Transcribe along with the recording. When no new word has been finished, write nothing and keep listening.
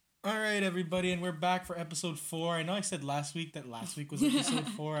right, everybody, and we're back for episode 4. I know I said last week that last week was episode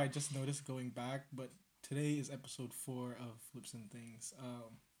 4. I just noticed going back, but today is episode 4 of Flips and Things.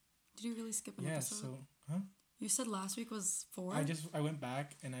 Did you really skip an episode? Huh? You said last week was 4? I went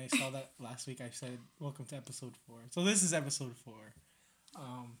back and I saw that last week I said welcome to episode 4. So this is episode 4.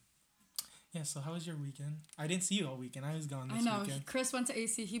 Yeah, so how was your weekend? I didn't see you all weekend. I was gone this weekend. Chris went to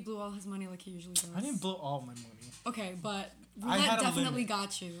AC. He blew all his money like he usually does. I didn't blow all my money. Okay, but roulette definitely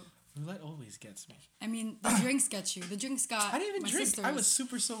got you. Roulette always gets me. I mean, the drinks get you. The drinks got I didn't even my drink. sisters. I was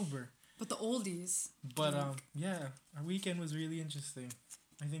super sober. But the oldies. But yeah, our weekend was really interesting.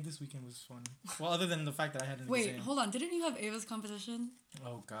 I think this weekend was fun. Well, other than the fact that I had an exam. Wait, hold on. Didn't you have Ava's competition?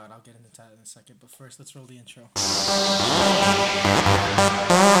 Oh God, I'll get into that in a second. But first, let's roll the intro.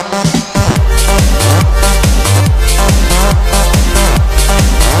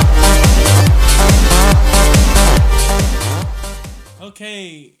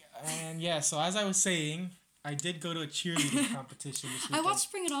 Okay, and yeah, so as I was saying, I did go to a cheerleading competition this weekend. I watched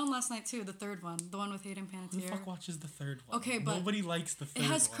Bring It On last night too, the third one. The one with Hayden Panettiere. Who the fuck watches the third one? Okay, but nobody likes the third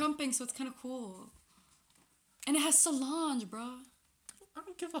one. It has crumping, so it's kind of cool. And it has Solange, bro. I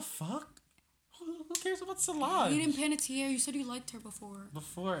don't give a fuck. Who cares about Solange? Hayden Panettiere, you said you liked her before.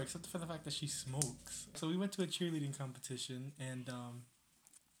 Before, except for the fact that she smokes. So we went to a cheerleading competition, and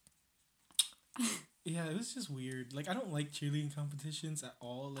yeah, it was just weird. Like, I don't like cheerleading competitions at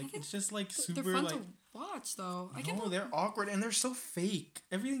all. Like, it's just like super they're fun like. to watch though. No, they're awkward and they're so fake.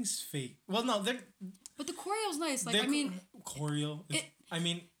 Everything's fake. Well, no, they're. But the choreo's nice. Like, I mean, choreo.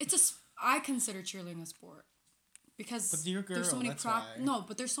 I consider cheerleading a sport because but you're a girl, there's so many that's why. No,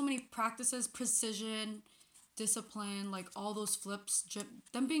 but there's so many practices, precision, discipline, like all those flips.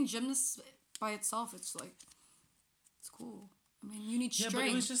 Them being gymnasts by itself, it's cool. I mean, you need strength. Yeah, but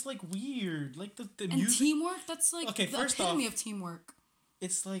it was just like weird. Like the and music. Teamwork. That's like okay, the first epitome off, of teamwork.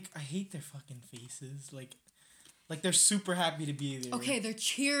 It's like I hate their fucking faces. Like they're super happy to be there. Okay, they're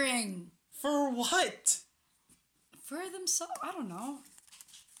cheering. For what? For themselves. I don't know.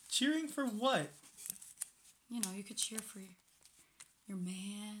 Cheering for what? You know, you could cheer for your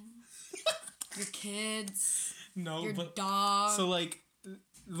man, your kids, your dog. So like,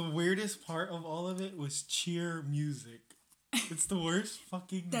 the weirdest part of all of it was cheer music. It's the worst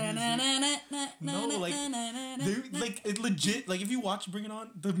fucking music. No, like it legit. Like if you watch Bring It On,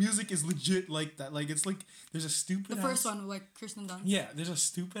 the music is legit like that. Like it's like there's a stupid. The first one, like Kirsten Dunst. Yeah, there's a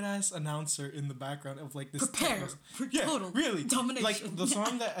stupid ass announcer in the background of like this. Prepare for total really domination. Like the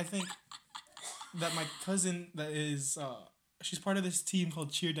song that I think that my cousin that is she's part of this team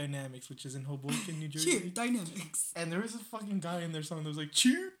called Cheer Dynamics, which is in Hoboken, New Jersey. Cheer Dynamics. And there was a fucking guy in their song that was like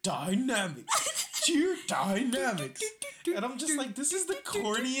Cheer Dynamics. Cheer Dynamics. And I'm just like, this is the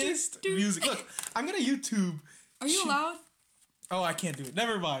corniest music. Look, I'm gonna YouTube. Are you allowed? Oh, I can't do it.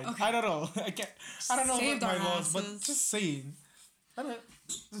 Never mind. Okay. I don't know. I don't know Saved about my our laws, but asses. just saying.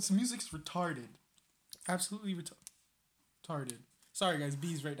 This music's retarded. Absolutely retarded. Sorry, guys.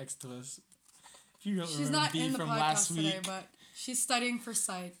 B's right next to us. If you don't She's remember not B in the from podcast last today, week. but she's studying for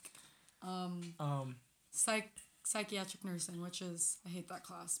psychiatric nursing, which is I hate that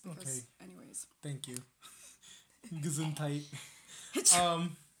class because, anyways. Thank you. Gesundheit.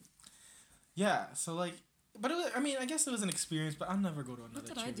 Yeah. So like, but I guess it was an experience. But I'll never go to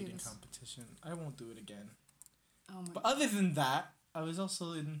another cheerleading competition. I won't do it again. Oh my but God. other than that, I was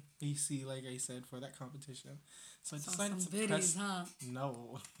also in AC, like I said, for that competition. So I decided to press. Huh?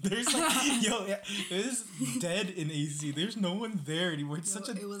 No, there's like it is dead in AC. There's no one there anymore. It's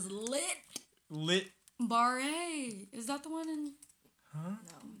It was lit. Bar A. Is that the one in? Huh?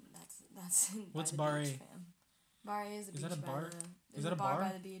 No, that's. What's Bar A? Bar A is a beach. Is that a bar? Is that a bar by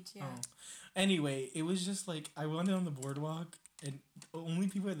the beach? Yeah. Oh. Anyway, it was just like I went on the boardwalk. And only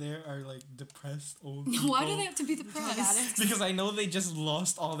people there are like depressed old people. Why do they have to be depressed? Because I know they just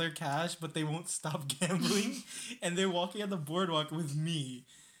lost all their cash, but they won't stop gambling, and they're walking on the boardwalk with me,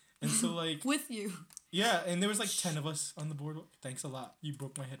 and so like with you. Yeah, and there was like 10 of us on the boardwalk. Thanks a lot. You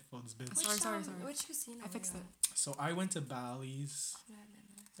broke my headphones, bitch. Sorry. Which casino? I fixed it. So I went to Bally's,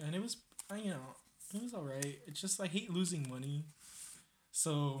 and it was it was alright. It's just I hate losing money,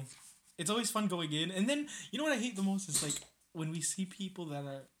 so it's always fun going in. And then you know what I hate the most is like. When we see people that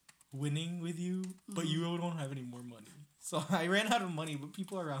are winning with you, but you don't have any more money. So I ran out of money, but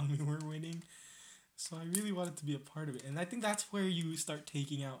people around me were winning. So I really wanted to be a part of it. And I think that's where you start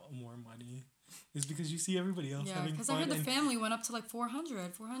taking out more money. Is because you see everybody else having fun. Yeah, because I heard the family went up to like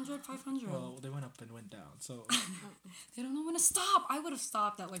 400, 500. Well, they went up and went down, so... They don't know when to stop. I would have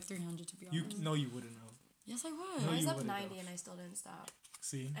stopped at like 300, to be honest. No, you wouldn't have. Yes, I would. I was up 90 and I still didn't stop.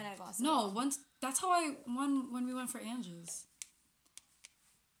 See? And I lost No, once that's how I won when we went for Angie's.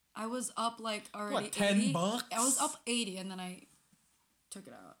 I was up like already What, 80. $10? I was up 80 and then I took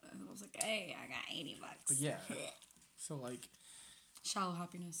it out and I was like, hey, I got $80. But yeah. So like, Shallow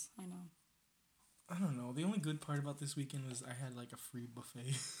happiness. I know. I don't know. The only good part about this weekend was I had like a free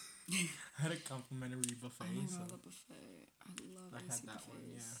buffet. I had a complimentary buffet. Oh my so god, the buffet. I love I icy had that buffets. one.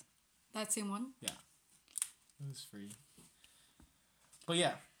 Yeah, That same one? it was free. But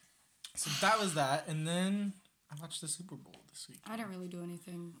yeah, so that was that, and then I watched the Super Bowl this week. I didn't really do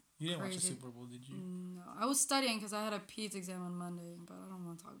anything. You didn't watch the crazy. Super Bowl, did you? No, I was studying because I had a PEDS exam on Monday, but I don't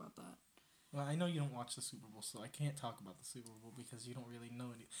want to talk about that. Well, I know you don't watch the Super Bowl, so I can't talk about the Super Bowl because you don't really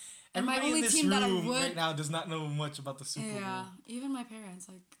know any. And my Everybody only in this team that I room would- right now does not know much about the Super Yeah, Bowl. even my parents,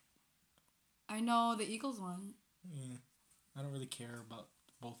 like, I know the Eagles won. Yeah, I don't really care about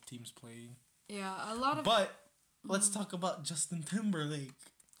both teams playing. Yeah, a lot of. But let's talk about Justin Timberlake.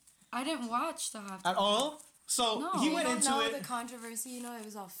 I didn't watch the halftime. At all? So No. he You went You don't into know it. the controversy. You know it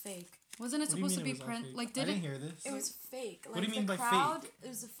was all fake. Wasn't it What do you supposed to mean be it was all print? fake? Like, I did didn't it? hear this. It was fake. Like, What do you mean the by crowd, fake? It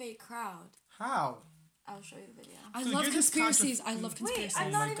was a fake crowd. How? I'll show you the video. I So love you're this conspiracies. I contra- love Wait, conspiracies. I'm Oh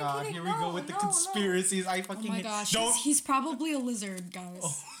not my even god, kidding. here we No, go with the no, conspiracies. I Oh fucking my gosh, don't. he's probably a lizard, guys.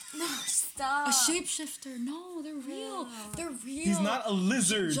 Oh, No, stop. A shapeshifter. No, they're real. No. They're real. he's not a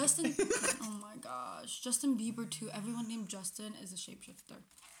lizard. Justin. Oh my gosh, Justin Bieber too. Everyone named Justin is a shapeshifter.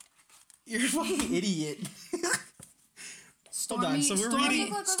 You're a fucking idiot. Hold on, so we're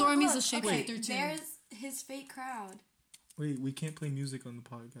reading. Stormy's a Okay, shapeshifter too. there's his fake crowd. Wait, we can't play music on the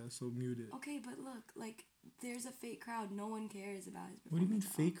podcast, so mute it. Okay, but look, like, there's a fake crowd. No one cares about his performance. What do you mean at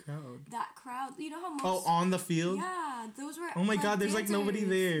all. fake crowd? That crowd, you know how most... Oh, on the field? Yeah, those were... Oh my God, there's, like, nobody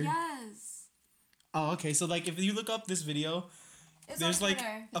dancers. there. Yes. Oh, okay. So like, if you look up this video, It's there's on like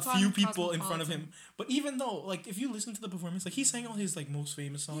Twitter. a It's on few people in front of Cosmopolitan. him. But even though, like, if you listen to the performance, like, he sang all his like most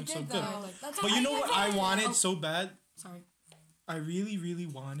famous He songs, did so though. good. Like, that's But how you know he what I did it. wanted Oh. so bad? Sorry. I really, really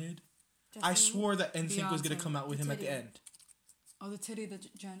wanted. I Justin- swore that NSYNC was gonna Beyonce. come out with The him at the titty. end. Oh, the titty, the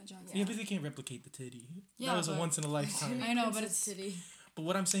Janet Jackson. Yeah, but they can't replicate the titty. Yeah, That was a but- once in a lifetime. I know, but Princess it's- Titty. But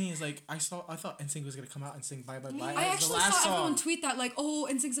what I'm saying is, like, I thought NSYNC was gonna come out and sing "Bye Bye Bye." I as actually the last saw everyone song. tweet that, like, oh,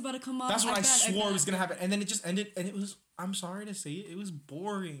 NSYNC's about to come out. That's what I bet, swore bet. was gonna happen, and then it just ended, and it was. I'm sorry to say it was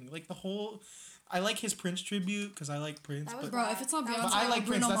boring. Like the whole, I like his Prince tribute because I like Prince, That was but Bro, if it's not But Beyonce, but I like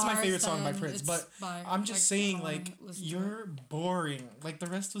Bruno Prince. That's my Mars, favorite song by then Prince. it's But by, I'm just I don't saying, wanna like, listen to you're boring. Like the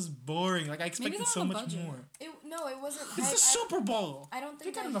rest was boring. Like I expected they're so on a much budget. more. No, it wasn't. It's the Super Bowl. I don't They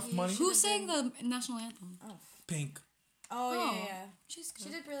think got that enough he money. should Who have sang been- the national anthem? Oh, Pink. oh Oh. yeah. She's good. She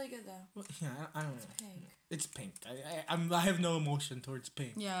did really good though. Well, yeah, I don't know. Pink. It's Pink. I have no emotion towards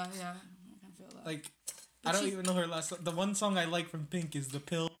Pink. Yeah, yeah. I can feel that. Like, But I don't she- even know her last song. The one song I like from Pink is "The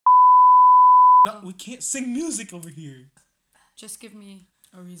Pill." No, we can't sing music over here. Just give me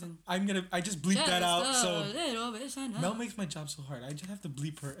a reason. I just bleep that out. So little bit, shine up. Mel makes my job so hard. I just have to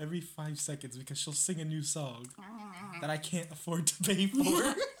bleep her every 5 seconds because she'll sing a new song that I can't afford to pay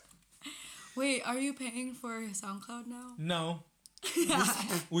for. Wait, are you paying for SoundCloud now? No.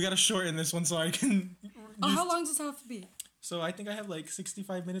 We gotta shorten this one so I can. Oh, how long does it have to be? So I think I have like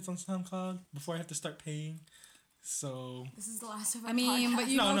 65 minutes on SoundCloud before I have to start paying. So This is the last of our I mean, but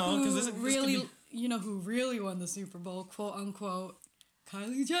you No, know no, 'cause who this could really, be- you know who really won the Super Bowl, quote unquote,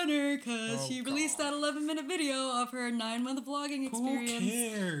 Kylie Jenner, because Oh, she released God. that 11-minute video of her 9-month vlogging experience. who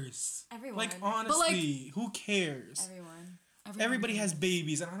cares? Everyone. Like honestly, who cares? Everyone. Everybody has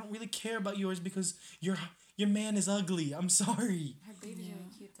babies, and I don't really care about yours because your man is ugly. I'm sorry. Her baby's Yeah. really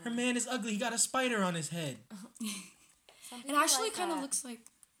cute though. Her man is ugly. He got a spider on his head. Some It people actually like kind of that. looks like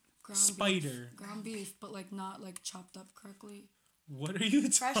ground Spider. beef, ground beef, but like not like chopped up correctly. What are you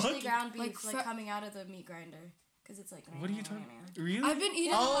freshly talking? ground beef, Like like, coming out of the meat grinder, because it's like. What are you talking? Really? I've been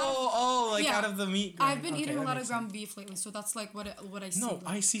eating. Like Yeah. out of the meat. I've been Okay, eating a that lot of makes ground sense. beef lately, so that's like what I see. No, like.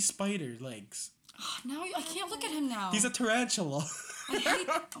 I see spider legs. Now I can't look at him now. He's a tarantula. I hate.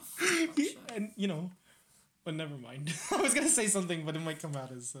 Oh, fuck, shit. And you know, but never mind. I was gonna say something, but it might come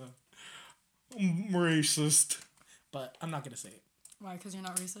out as racist. But I'm not gonna say it. Why? Because you're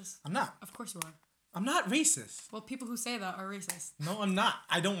not racist. I'm not. Of course you are. I'm not racist. Well, people who say that are racist. No, I'm not.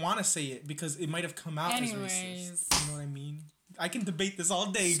 I don't want to say it because it might have come out as Anyways. racist. You know what I mean? I can debate this all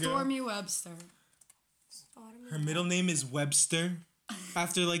day, girl. Stormy Webster. Her middle name is Webster,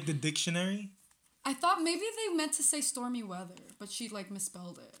 after like the dictionary. I thought maybe they meant to say Stormy Weather, but she like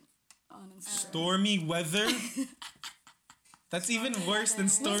misspelled it on Instagram. Stormy weather. That's even worse than Wasn't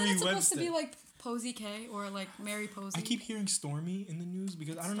Stormy it supposed Webster. to be like Posey K or like Mary Posey? I keep hearing Stormy in the news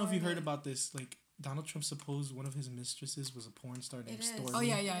because I don't know if you heard Stormy. about this. Like Donald Trump supposed one of his mistresses was a porn star named It is. Stormy. Oh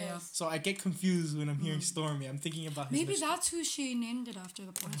yeah, yeah, yeah. So I get confused when I'm hearing Stormy. I'm thinking about his Maybe mistress. that's who she named it after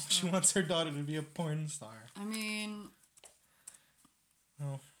the porn She star. wants her daughter to be a porn star. I mean,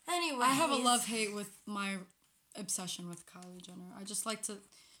 Oh. I have a love-hate with my obsession with Kylie Jenner. I just like to...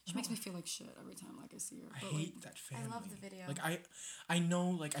 She makes me feel like shit every time I see her. I hate that family. I love the video. Like, I know,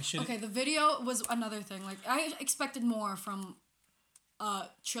 like, I should... Okay, the video was another thing. Like, I expected more from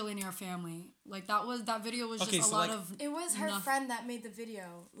Trillionaire family. Like, that video was just a lot of... It was her friend that made the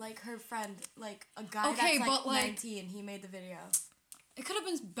video. Like, her friend, like, a guy that's, like, 19, he made the video. It could have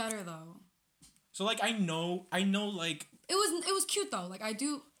been better, though. So, like, I know, like... It was cute, though. Like,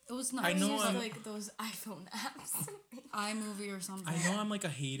 it was nice. I know like, those iPhone apps. iMovie or something. I know I'm, like, a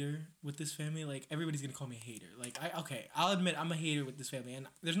hater with this family. Like, everybody's gonna call me a hater. Like, I'll admit I'm a hater with this family. And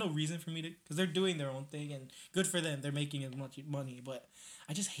there's no reason for me to... Because they're doing their own thing, and good for them. They're making as much money. But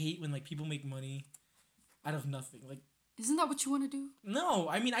I just hate when, like, people make money out of nothing. Like... Isn't that what you want to do? No,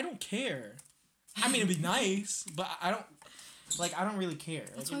 I mean, I don't care. I mean, it'd be nice, but I don't... Like, I don't really care.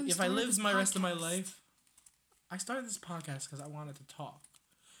 Like, if I lived my rest of my life... I started this podcast because I wanted to talk.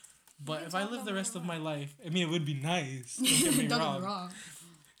 But if I live the rest of my life... I mean, it would be nice. Don't get me wrong.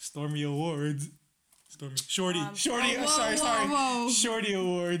 Stormy Awards. Shorty. Whoa. Shorty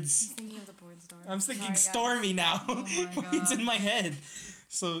Awards. I'm thinking of the porn star. I'm thinking Stormy now. Oh my God. It's in my head.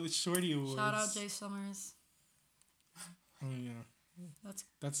 So, it's Shorty Awards. Shout out Jay Summers. Oh, yeah.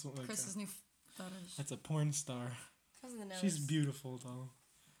 That's like Chris's new fetish. That's a porn star. She's beautiful, though.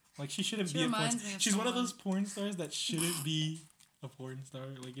 Like, she shouldn't be a porn star. She's one of those porn stars that shouldn't be a porn star.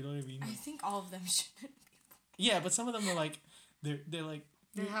 Like, you know what I mean? I think all of them shouldn't be. Yeah, but some of them are like, they're like...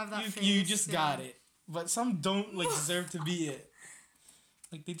 They have that face. You just got it. But some don't, like, deserve to be it.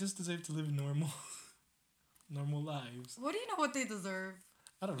 Like, they just deserve to live normal lives. What do you know what they deserve?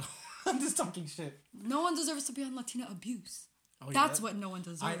 I don't know. I'm just talking shit. No one deserves to be on Latina abuse. Oh, yeah, That's what no one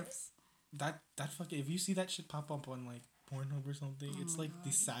deserves. That fucking... If you see that shit pop up on, like, Pornhub or something, it's like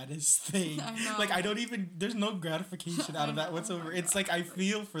the saddest thing. I know. Like, I don't even... There's no gratification out of that whatsoever. It's like, I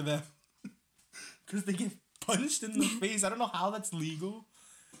feel for them. Because they get punched in the face. I don't know how that's legal.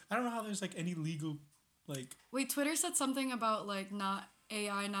 I don't know how there's, like, any legal, like... Wait, Twitter said something about, like, not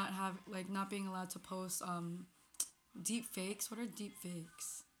being allowed to post, deep fakes. What are deep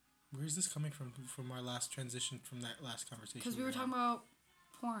fakes? Where's this coming from our last transition from that last conversation? Because we were talking about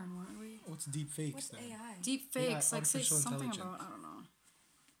porn, weren't we? What's deep fakes? What's then? AI? Deep fakes, like, say artificial something intelligence. about, I don't know.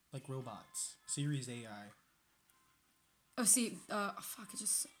 Like robots. Series AI. Oh, see, fuck, it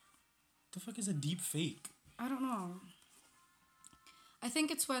just... The fuck is a deep fake? I don't know. I think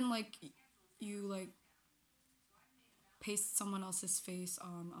it's when, like, you, like, paste someone else's face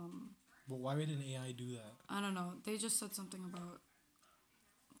on, But why would an AI do that? I don't know. They just said something about...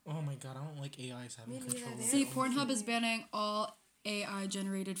 Oh my god, I don't like AIs having control. See, Pornhub is banning all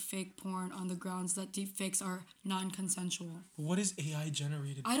AI-generated fake porn on the grounds that deepfakes are non-consensual. What is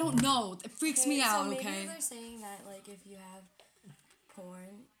AI-generated I don't know. It freaks me out, so okay? maybe they're saying that, like, if you have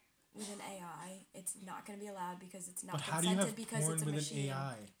porn with an AI, it's not going to be allowed because it's not consented because it's a machine.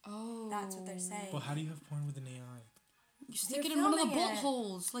 AI? Oh. That's what they're saying. Well, how do you have porn with an AI? You stick it in one of the bolt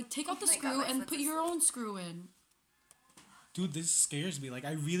holes. Like, take out the screw and put your own screw in. Dude, this scares me. Like,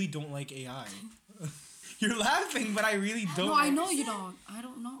 I really don't like AI. You're laughing, but I really don't. No, I know you don't. I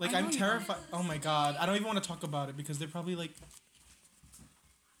don't know. Like, I'm terrified. Oh my god. I don't even want to talk about it because they're probably like...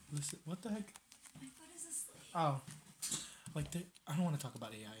 Listen, what the heck? My foot is asleep. Oh. Like, I don't want to talk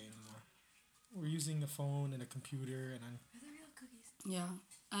about AI anymore. We're using a phone and a computer and I'm... Are they real cookies? Yeah.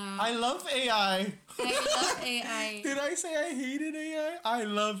 I love AI. I love AI. Did I say I hated AI? I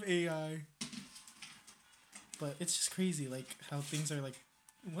love AI. But it's just crazy, like, how things are like...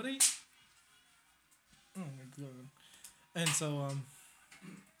 What are you... Oh my god. And so,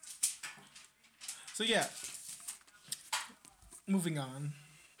 So yeah. Moving on.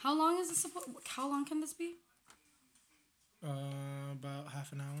 How long is this How long can this be? About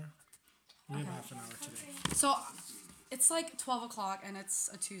half an hour. We have half an hour today. So, it's like 12 o'clock and it's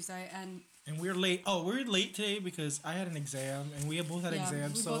a Tuesday and... And we're late. Oh, we're late today because I had an exam and we both had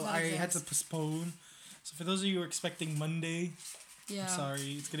exams. So I had to postpone. So for those of you who are expecting Monday... Yeah. I'm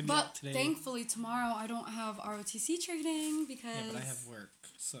sorry, it's gonna be out today. But thankfully tomorrow I don't have ROTC training because... Yeah, but I have work,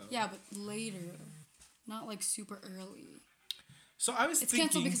 so... Yeah, but later. Not like super early. So I was thinking... It's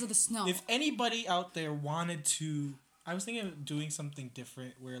canceled because of the snow. If anybody out there wanted to... I was thinking of doing something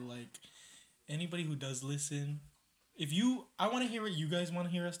different where, like, anybody who does listen... If you... I want to hear what you guys want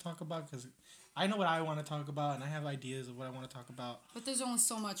to hear us talk about because I know what I want to talk about and I have ideas of what I want to talk about. But there's only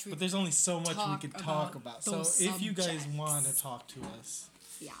so much we could talk about. So if you guys want to talk to us,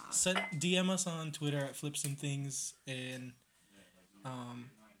 DM us on Twitter at FlipSomeThings and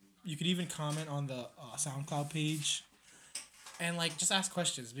you could even comment on the SoundCloud page and like just ask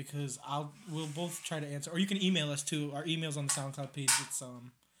questions because we'll both try to answer. Or you can email us too. Our email's on the SoundCloud page. It's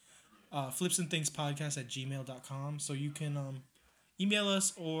flipsandthingspodcast@gmail.com. So you can email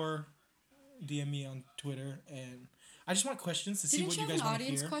us or DM me on Twitter, and I just want questions to see what you guys want to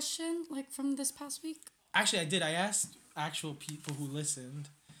hear. Didn't you have an audience question like from this past week? Actually, I did. I asked actual people who listened,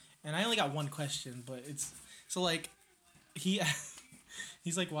 and I only got one question, but it's so like he's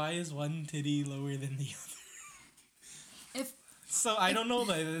like, why is one titty lower than the other? So I don't know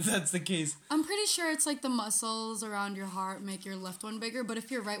that that's the case. I'm pretty sure it's like the muscles around your heart make your left one bigger, but if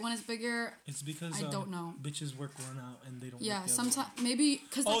your right one is bigger, it's because I don't know. Bitches work one out and they don't. Yeah, sometimes maybe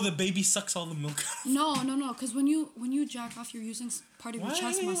because. Oh, the baby sucks all the milk. No, because when you jack off, you're using part of your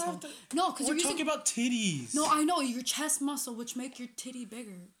chest muscle. No, because we're talking about titties. No, I know your chest muscle, which make your titty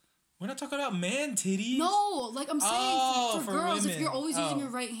bigger. We're not talking about man titties. No, like I'm saying for girls, women. if you're always using your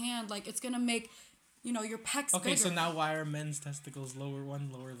right hand, like it's gonna make. Your pecs bigger. Okay, so now why are men's testicles lower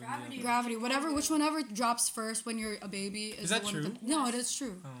than the other? Gravity, whichever drops first when you're a baby. Is that true? No, it is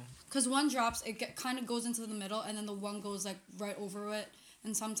true. Because one drops, it kind of goes into the middle, and then the one goes like right over it.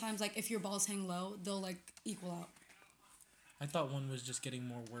 And sometimes, like if your balls hang low, they'll like equal out. I thought one was just getting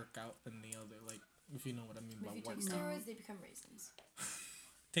more workout than the other. Like if you know what I mean by workout. If you take steroids, they become raisins.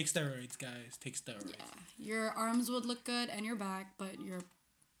 Take steroids, guys. Take steroids. Yeah, your arms would look good and your back, but your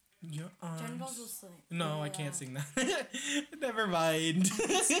arms. Genitals will sling. No, I can't sing that. Never mind.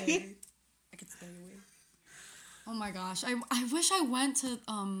 I could stay away. Oh my gosh, I wish I went to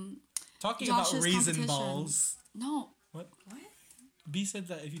Talking Josh's about raisin balls. No. What? B said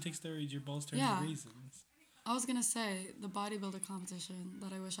that if you take steroids, your balls turn to raisins. I was gonna say the bodybuilder competition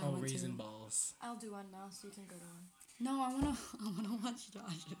that I wish I went to. Oh, raisin balls. I'll do one now, so you can go to one. No, I wanna watch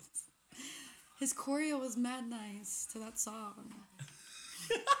Josh's. His choreo was mad nice to that song.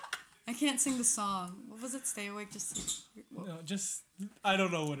 I can't sing the song. What was it? Stay awake. I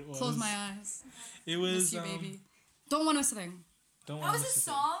don't know what it was. Close my eyes. It was. Miss you, baby. Don't want to sing. Don't want. That was a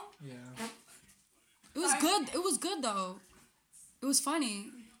song. Yeah. It was good. It was good though. It was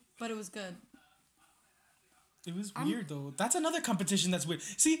funny, but it was good. It was weird though. That's another competition that's weird.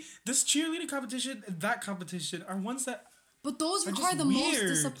 See, this cheerleading competition, that competition are ones that. But those require the most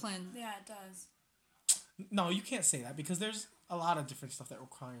discipline. Yeah, it does. No, you can't say that because there's a lot of different stuff that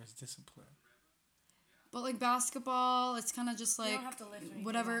requires discipline. But like basketball, it's kind of just like you don't have to lift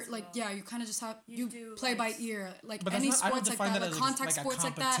whatever. Like you kind of just have you play by ear. Like but any not, sports like that, like contact sports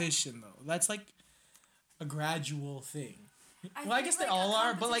like that. Competition though, that's like a gradual thing. I guess they all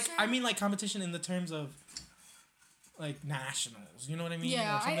are, but like I mean like competition in the terms of like nationals. You know what I mean?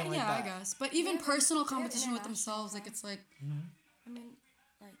 Yeah, I guess. But even personal competition with themselves, like it's like. Mm-hmm. I mean,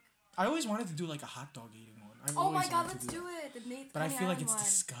 like. I always wanted to do like a hot dog eating one. Oh my god, let's do it. But I feel like it's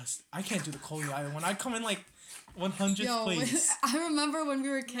disgusting. I can't do the Coney Island one. I come in like 100th place. I remember when we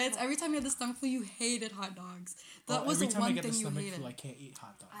were kids, every time you had the stomach flu, you hated hot dogs. That was the one thing you hated. Every time I get the stomach flu, I can't eat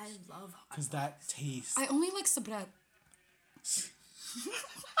hot dogs. I love hot dogs. Because that taste. I only like sabret.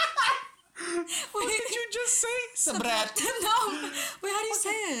 What did you just say? Sabret. No. Wait, how do you say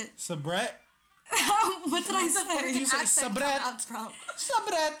it? Sabret. What did I say? What did you say? Sabret.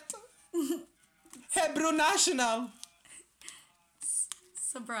 Sabret. Hebrew National.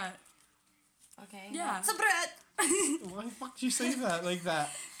 Sabret. Okay. Yeah. Sabret. Why the fuck did you say that like that?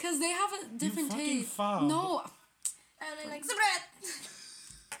 Because they have a different taste. Fob. No. And I like sabret.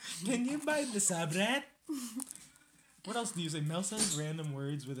 Can you buy the sabret? What else do you say? Mel says random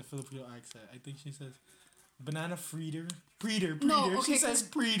words with a Filipino accent. I think she says banana fritter. Preeter. No, okay, she says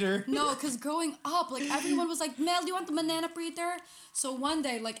preeter. No, because growing up, like everyone was like, Mel, do you want the banana preeter? So one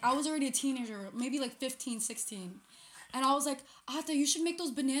day, like I was already a teenager, maybe like 15, 16. And I was like, Ata, you should make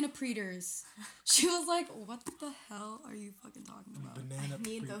those banana preeters. She was like, what the hell are you fucking talking about? Banana I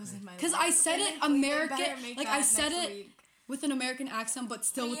need those in my life. Because I said it American, like I said it with an American accent, but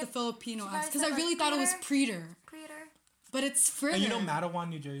still with the Filipino accent. Because I really thought it was preeter. But it's fritter. And you know Matawan,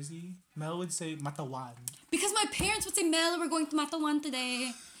 New Jersey? Mel would say Matawan. Because my parents would say, Mel, we're going to Matawan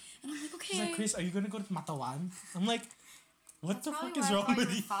today. And I'm like, okay. She's like, Chris, are you going to go to Matawan? I'm like, what the fuck is wrong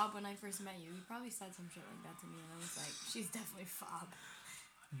with you? Fob when I first met you. You probably said some shit like that to me. And I was like, she's definitely Fob.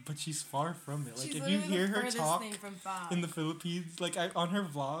 But she's far from it. Like, she's if you hear her talk in the Philippines, like on her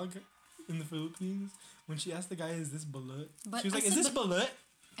vlog in the Philippines, when she asked the guy, is this balut? She was like, is this balut?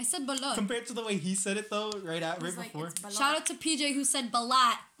 I said balut. Compared to the way he said it though, right before. Shout out to PJ who said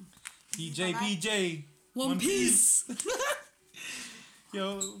balat. PJ. One Piece.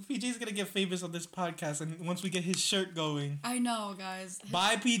 Yo, PJ's gonna get famous on this podcast, and once we get his shirt going. I know, guys.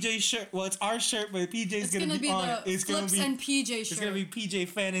 Buy PJ's shirt. Well, it's our shirt, but PJ's gonna be on it. It's gonna be and PJ shirt. It's gonna be PJ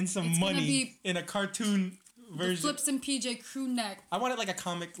fanning some money in a cartoon version. Flips and PJ crew neck. I want it like a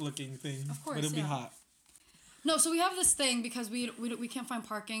comic looking thing. Of course, but it'll be hot. No, so we have this thing because we can't find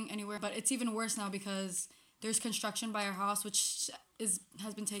parking anywhere, but it's even worse now because there's construction by our house, which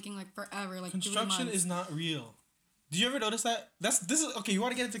has been taking like forever. Like construction is not real. Do you ever notice that? This is okay. You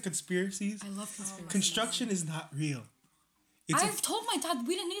want to get into conspiracies? I love conspiracies. Construction is not real. I've told my dad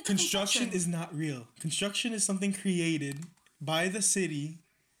we didn't need the construction is not real. Construction is something created by the city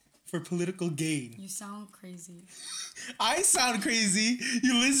for political gain. You sound crazy. I sound crazy.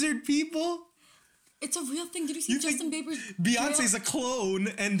 You lizard people. It's a real thing. Did you see Justin Bieber's... Beyonce's a clone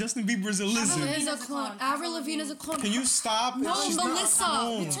and Justin Bieber's a lizard. Avril is a clone. Avril Lavigne is a clone. Can you stop? No, Melissa.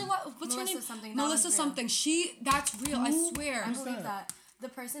 What's her name? Something. Melissa something. That's real. I swear. I believe that. The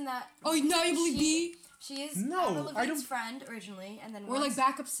person that... Oh, now you believe B? She is Avril Lavigne's friend originally, and then... Or like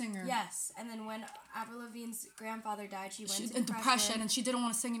backup singer. Yes, and then when Avril Lavigne's grandfather died, she went into depression, and she didn't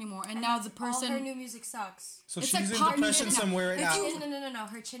want to sing anymore. And now the person... All her new music sucks. So she's in depression somewhere right now. No.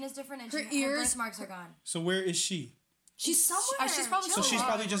 Her chin is different, and her birthmarks are gone. So where is she? She's somewhere. She's probably she's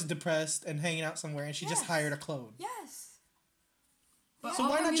probably just depressed and hanging out somewhere, and she just hired a clone. Yes. But so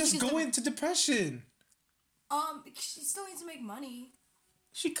why not just go into depression? She still needs to make money.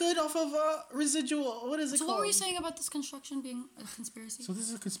 She could off of residual. What is it called? So what were you saying about this construction being a conspiracy? So this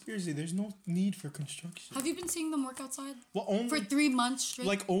is a conspiracy. There's no need for construction. Have you been seeing them work outside? Well, only for 3 months straight.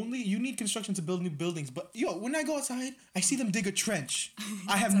 Like you need construction to build new buildings. But when I go outside, I see them dig a trench.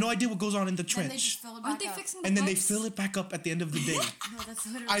 I have no idea what goes on in the trench. Then they just fill it back Aren't they up. fixing the And then pipes? they fill it back up at the end of the day. No, that's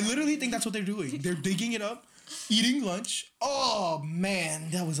literally. I literally think that's what they're doing. They're digging it up, eating lunch. Oh man,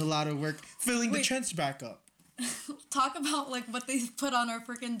 that was a lot of work. Filling the trench back up. Talk about like what they put on our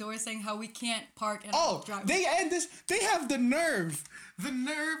freaking door saying how we can't park in our driveway. They have the nerve.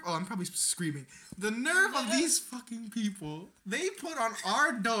 Oh, I'm probably screaming. The nerve of these fucking people. They put on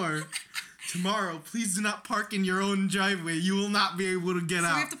our door. Tomorrow, please do not park in your own driveway. You will not be able to get out.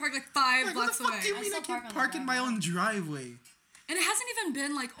 So we have to park like 5 blocks away. What the fuck do you mean I can't park in my own driveway? And it hasn't even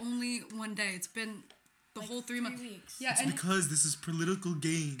been like only one day. It's been the whole 3 months. Weeks. Yeah, it's because this is political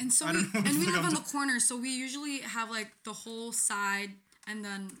gain. And so we live on the corner, so we usually have like the whole side and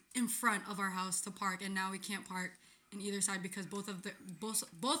then in front of our house to park, and now we can't park in either side because both of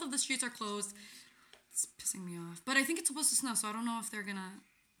the streets are closed. It's pissing me off. But I think it's supposed to snow, so I don't know if they're gonna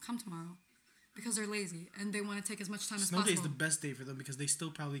come tomorrow because they're lazy and they want to take as much time as possible. Snow day is the best day for them because they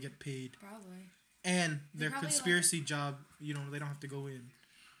still probably get paid. Probably. And their conspiracy job, they don't have to go in.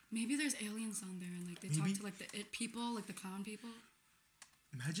 Maybe there's aliens on there and like they talk to like the it people, like the clown people.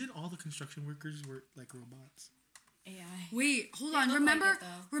 Imagine all the construction workers were like robots. AI. Wait, hold on. Remember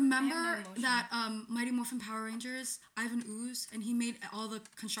that Mighty Morphin Power Rangers, Ivan Ooze, and he made all the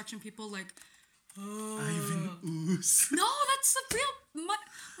construction people like. Ivan Ooze. No, that's the real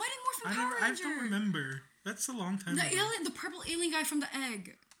Mighty Morphin Power Ranger. I don't remember. That's a long time ago. The purple alien guy from the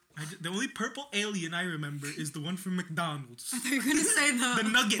egg. The only purple alien I remember is the one from McDonald's. I thought you were gonna say the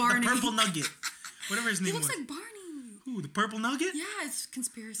nugget, Barney. the purple nugget, whatever his name was. He looks like Barney. Who, the purple nugget? Yeah, it's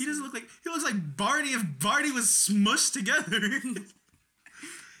conspiracy. He looks like Barney if Barney was smushed together.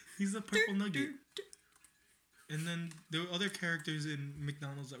 He's the purple nugget. And then there were other characters in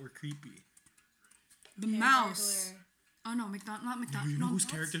McDonald's that were creepy. The mouse. Oh no, not McDonald's. You know whose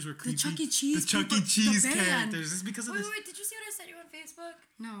characters were creepy? The Chuck E. Cheese. The Chuck E. Cheese characters. It's because of this. Wait, did you see what I sent you on Facebook?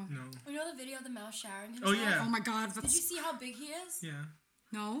 No. You know the video of the mouse showering himself? Oh yeah. Oh my god. Did you see how big he is? Yeah.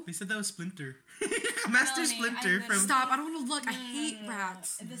 No. They said that was Splinter. Master Splinter from. Stop! I don't want to look. I hate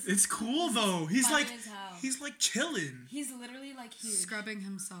rats. It's cool though. He's like chilling. He's literally like huge. Scrubbing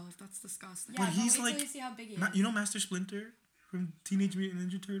himself. That's disgusting. Yeah, but he's wait like. till you see how big he is. You know Master Splinter from Teenage Mutant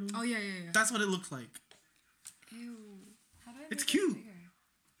Ninja Turtles? Oh yeah. That's what it looks like. Ew. How do I it's cute.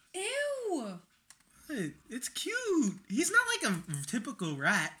 Ew. What? It's cute. He's not like a typical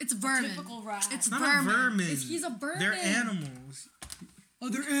rat. It's vermin. Typical rat. It's not vermin. a vermin. He's a vermin. They're animals. Oh,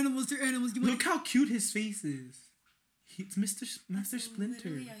 they're animals. They're animals. Look how cute his face is. It's Master Splinter.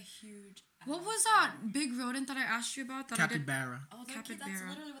 Literally a huge. What was that big rodent that I asked you about? Capybara. Oh, capybara. That's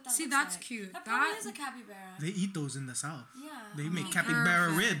literally what that See, looks that's like. cute. That probably is a capybara. They eat those in the South. Yeah. They make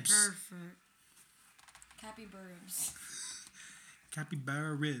capybara ribs. Perfect. Capybaras.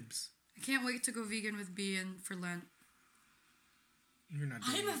 Capybara ribs. I can't wait to go vegan with B and for Lent. You're not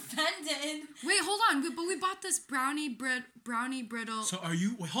doing I'm offended. Wait, hold on. But we bought this brownie brittle. So are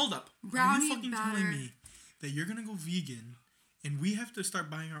you? Wait, hold up. Brownie are you fucking batter. telling me that you're gonna go vegan, and we have to start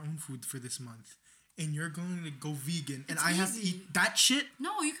buying our own food for this month, and you're going to go vegan, and I have to eat that shit?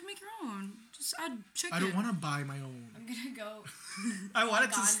 No, you can make your own. Just add chicken. I don't want to buy my own. I'm gonna go. I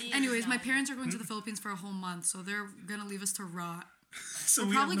wanted to. Anyways, my parents are going to the Philippines for a whole month, so they're gonna leave us to rot. So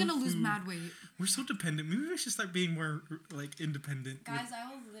we're probably gonna lose mad weight. We're so dependent. Maybe we should start being more like independent. Guys, I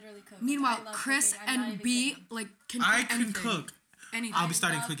will literally cook. Meanwhile, Chris and B like can. I can cook. Anything. I'll be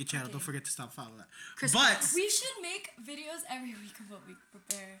starting a cooking channel. Don't forget to follow that. Chris, but we should make videos every week of what we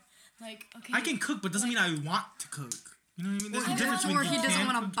prepare. Like, okay. I can cook, but doesn't mean I want to cook. You know what I mean? There's a difference between he doesn't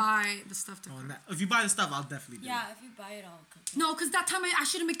want to buy the stuff to cook. If you buy the stuff, I'll definitely do it. Yeah, if you buy it, I'll cook it. No, because that time I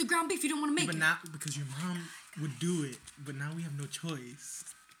shouldn't make the ground beef. You don't want to make it. But now, because your mom would do it, but now we have no choice.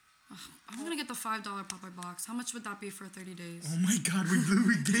 I'm going to get the $5 Popeye box. How much would that be for 30 days? Oh my God, we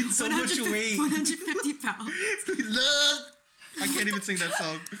gained so much weight. 150 pounds. We love... I can't even sing that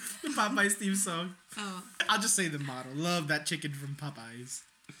song. The Popeyes theme song. Oh. I'll just say the motto. Love that chicken from Popeyes.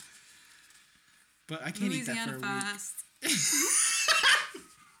 But I can't eat that for a fast. Week.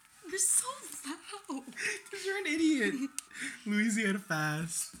 You're so loud. Because you're an idiot. Louisiana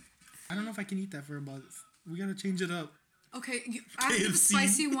fast. I don't know if I can eat that for a month. We gotta change it up. Okay, I'll get the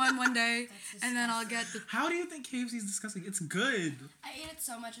spicy one day, and then I'll get the... How do you think KFC is disgusting? It's good. I ate it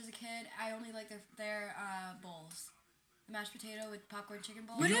so much as a kid. I only like their bowls. Mashed potato with popcorn chicken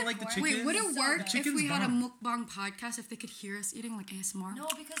bowl. You don't like the chicken? Wait, would it work if we had a mukbang podcast if they could hear us eating like ASMR? No,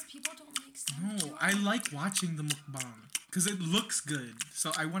 because people don't make stuff. No, I like watching the mukbang because it looks good.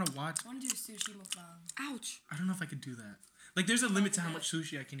 So I want to watch. I want to do sushi mukbang. Ouch. I don't know if I could do that. Like, there's a limit to how much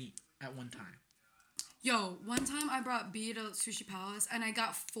sushi I can eat at one time. Yo, one time I brought B to Sushi Palace and I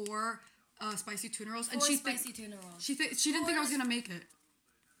got 4 spicy tuna rolls. And tuna rolls. She didn't think I was gonna make it.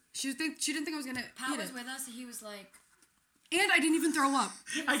 She didn't think I was gonna Pat eat was it. with us and he was like... And I didn't even throw up.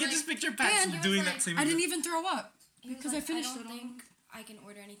 I can just picture Pat doing that same thing. I didn't even throw up. Because I finished it all. I don't think I can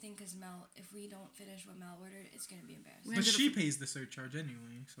order anything because Mel, if we don't finish what Mel ordered, it's going to be embarrassing. But she pays the surcharge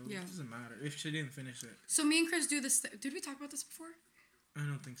anyway, so it doesn't matter if she didn't finish it. So me and Chris do this. Did we talk about this before? I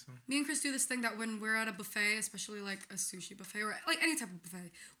don't think so. Me and Chris do this thing that when we're at a buffet, especially like a sushi buffet or like any type of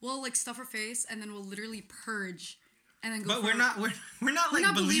buffet, we'll like stuff our face and then we'll literally purge. And then go but we're not like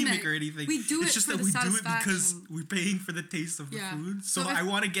bulimic or anything. We do it's just for that the we do it because we're paying for the taste of the food. So I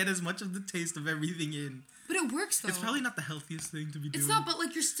want to get as much of the taste of everything in. But it works though. It's probably not the healthiest thing to be doing. It's not, but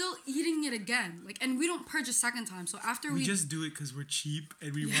like you're still eating it again. Like, and we don't purge a second time. So after we just do it because we're cheap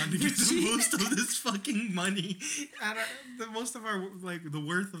and we want to get the most of this fucking money, the most of our like the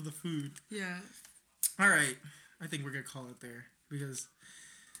worth of the food. Yeah. All right, I think we're gonna call it there because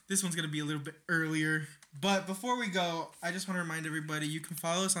this one's gonna be a little bit earlier. But before we go, I just want to remind everybody you can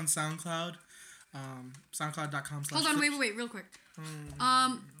follow us on SoundCloud, soundcloud.com/. Hold on, wait, real quick.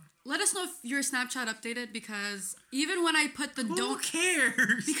 Let us know if your Snapchat updated because even when I put the Who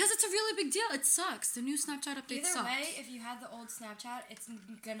cares? Because it's a really big deal. It sucks. The new Snapchat update sucks. Either way, if you had the old Snapchat, it's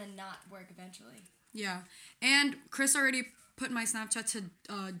gonna not work eventually. Yeah, and Chris already put my Snapchat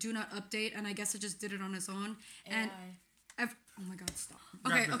to do not update, and I guess it just did it on its own. AI. And oh my God, stop.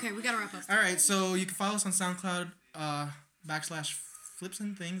 Okay, we gotta wrap up. All right, so you can follow us on SoundCloud /Flips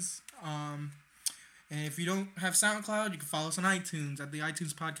and Things. And if you don't have SoundCloud, you can follow us on iTunes at the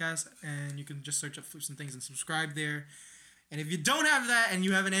iTunes Podcast, and you can just search up Flips and Things and subscribe there. And if you don't have that and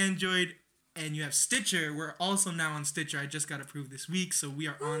you have an Android and you have Stitcher, we're also now on Stitcher. I just got approved this week, so we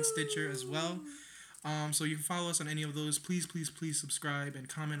are on Stitcher as well. So you can follow us on any of those. Please subscribe and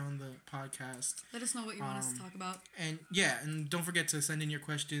comment on the podcast. Let us know what you want us to talk about. And and don't forget to send in your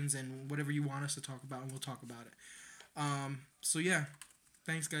questions and whatever you want us to talk about, and we'll talk about it. So yeah,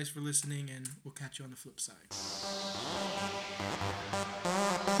 thanks guys for listening, and we'll catch you on the flip side.